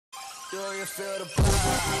Do you feel the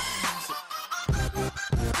vibes?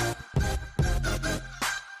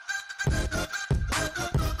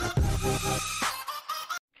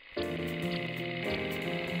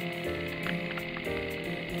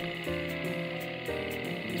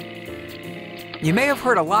 You may have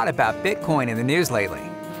heard a lot about Bitcoin in the news lately,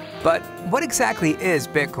 but what exactly is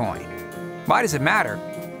Bitcoin? Why does it matter?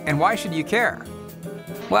 And why should you care?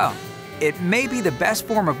 Well, it may be the best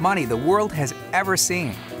form of money the world has ever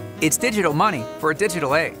seen. It's digital money for a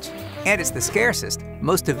digital age, and it's the scarcest,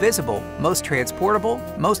 most divisible, most transportable,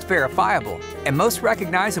 most verifiable, and most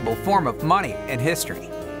recognizable form of money in history.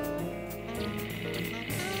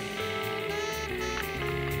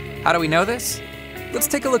 How do we know this? Let's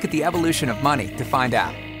take a look at the evolution of money to find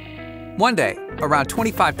out. One day, around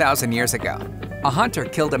 25,000 years ago, a hunter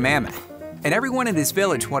killed a mammoth, and everyone in his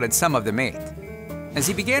village wanted some of the meat. As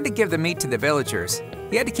he began to give the meat to the villagers,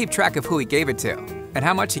 he had to keep track of who he gave it to and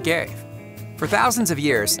how much he gave. For thousands of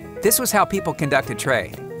years, this was how people conducted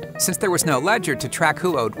trade. Since there was no ledger to track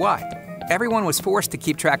who owed what, everyone was forced to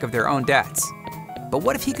keep track of their own debts. But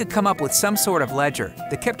what if he could come up with some sort of ledger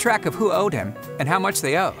that kept track of who owed him and how much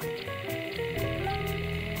they owed?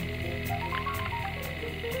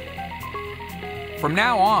 From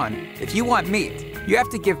now on, if you want meat, you have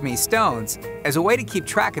to give me stones as a way to keep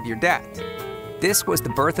track of your debt. This was the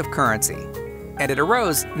birth of currency, and it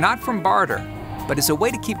arose not from barter, but as a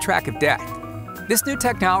way to keep track of debt. This new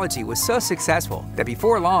technology was so successful that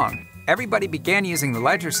before long, everybody began using the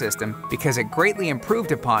ledger system because it greatly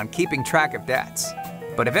improved upon keeping track of debts.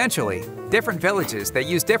 But eventually, different villages that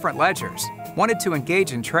used different ledgers wanted to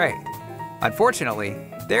engage in trade. Unfortunately,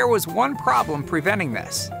 there was one problem preventing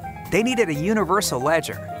this. They needed a universal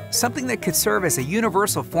ledger, something that could serve as a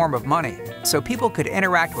universal form of money, so people could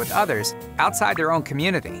interact with others outside their own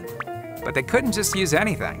community. But they couldn't just use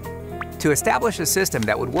anything. To establish a system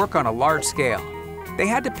that would work on a large scale, they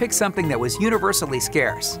had to pick something that was universally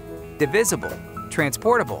scarce, divisible,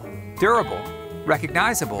 transportable, durable,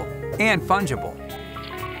 recognizable, and fungible.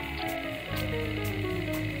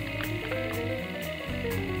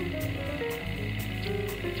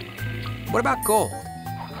 What about gold?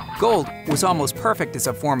 Gold was almost perfect as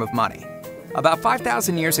a form of money. About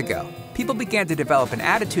 5,000 years ago, people began to develop an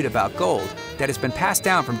attitude about gold that has been passed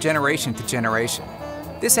down from generation to generation.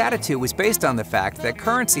 This attitude was based on the fact that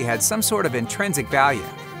currency had some sort of intrinsic value.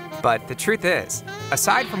 But the truth is,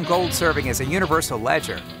 aside from gold serving as a universal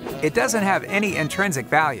ledger, it doesn't have any intrinsic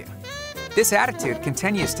value. This attitude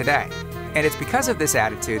continues today, and it's because of this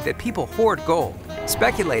attitude that people hoard gold,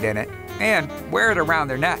 speculate in it, and wear it around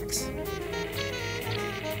their necks.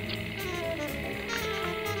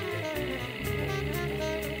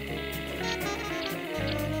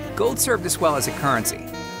 Gold served us well as a currency,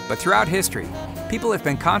 but throughout history, people have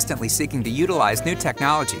been constantly seeking to utilize new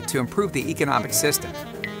technology to improve the economic system.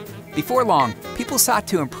 Before long, people sought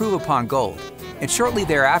to improve upon gold, and shortly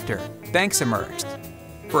thereafter, banks emerged.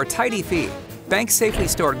 For a tidy fee, banks safely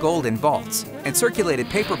stored gold in vaults and circulated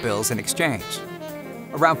paper bills in exchange.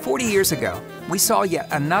 Around 40 years ago, we saw yet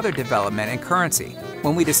another development in currency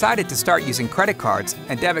when we decided to start using credit cards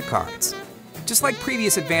and debit cards. Just like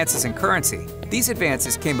previous advances in currency, these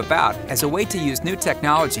advances came about as a way to use new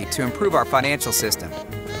technology to improve our financial system.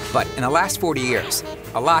 But in the last 40 years,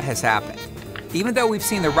 a lot has happened. Even though we've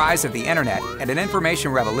seen the rise of the internet and an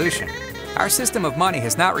information revolution, our system of money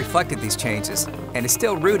has not reflected these changes and is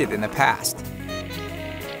still rooted in the past.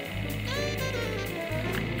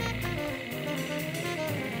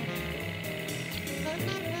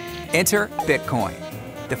 Enter Bitcoin,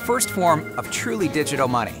 the first form of truly digital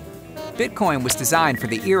money. Bitcoin was designed for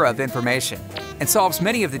the era of information and solves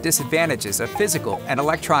many of the disadvantages of physical and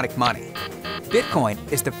electronic money. Bitcoin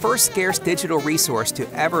is the first scarce digital resource to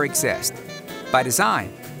ever exist. By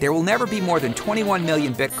design, there will never be more than 21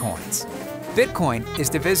 million Bitcoins. Bitcoin is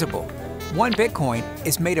divisible. One Bitcoin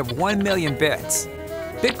is made of 1 million bits.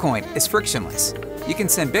 Bitcoin is frictionless. You can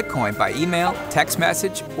send Bitcoin by email, text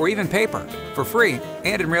message, or even paper, for free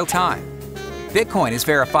and in real time. Bitcoin is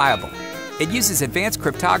verifiable. It uses advanced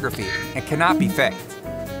cryptography and cannot be faked.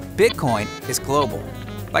 Bitcoin is global.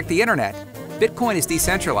 Like the internet, Bitcoin is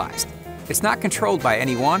decentralized. It's not controlled by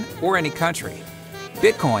anyone or any country.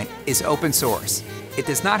 Bitcoin is open source. It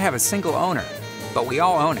does not have a single owner, but we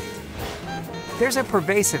all own it. There's a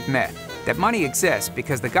pervasive myth that money exists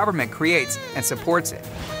because the government creates and supports it.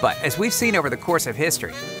 But as we've seen over the course of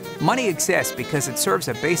history, money exists because it serves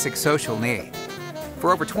a basic social need.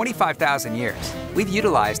 For over 25,000 years, we've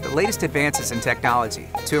utilized the latest advances in technology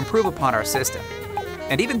to improve upon our system.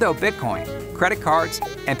 And even though Bitcoin, credit cards,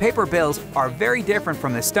 and paper bills are very different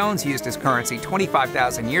from the stones used as currency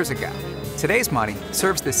 25,000 years ago, today's money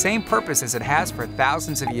serves the same purpose as it has for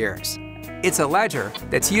thousands of years. It's a ledger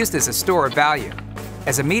that's used as a store of value,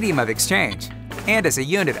 as a medium of exchange, and as a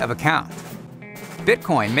unit of account.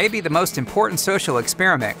 Bitcoin may be the most important social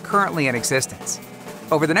experiment currently in existence.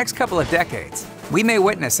 Over the next couple of decades, we may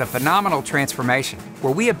witness a phenomenal transformation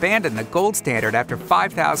where we abandon the gold standard after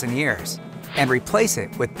 5,000 years and replace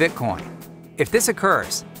it with Bitcoin. If this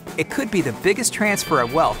occurs, it could be the biggest transfer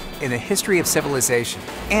of wealth in the history of civilization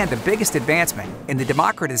and the biggest advancement in the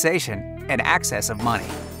democratization and access of money.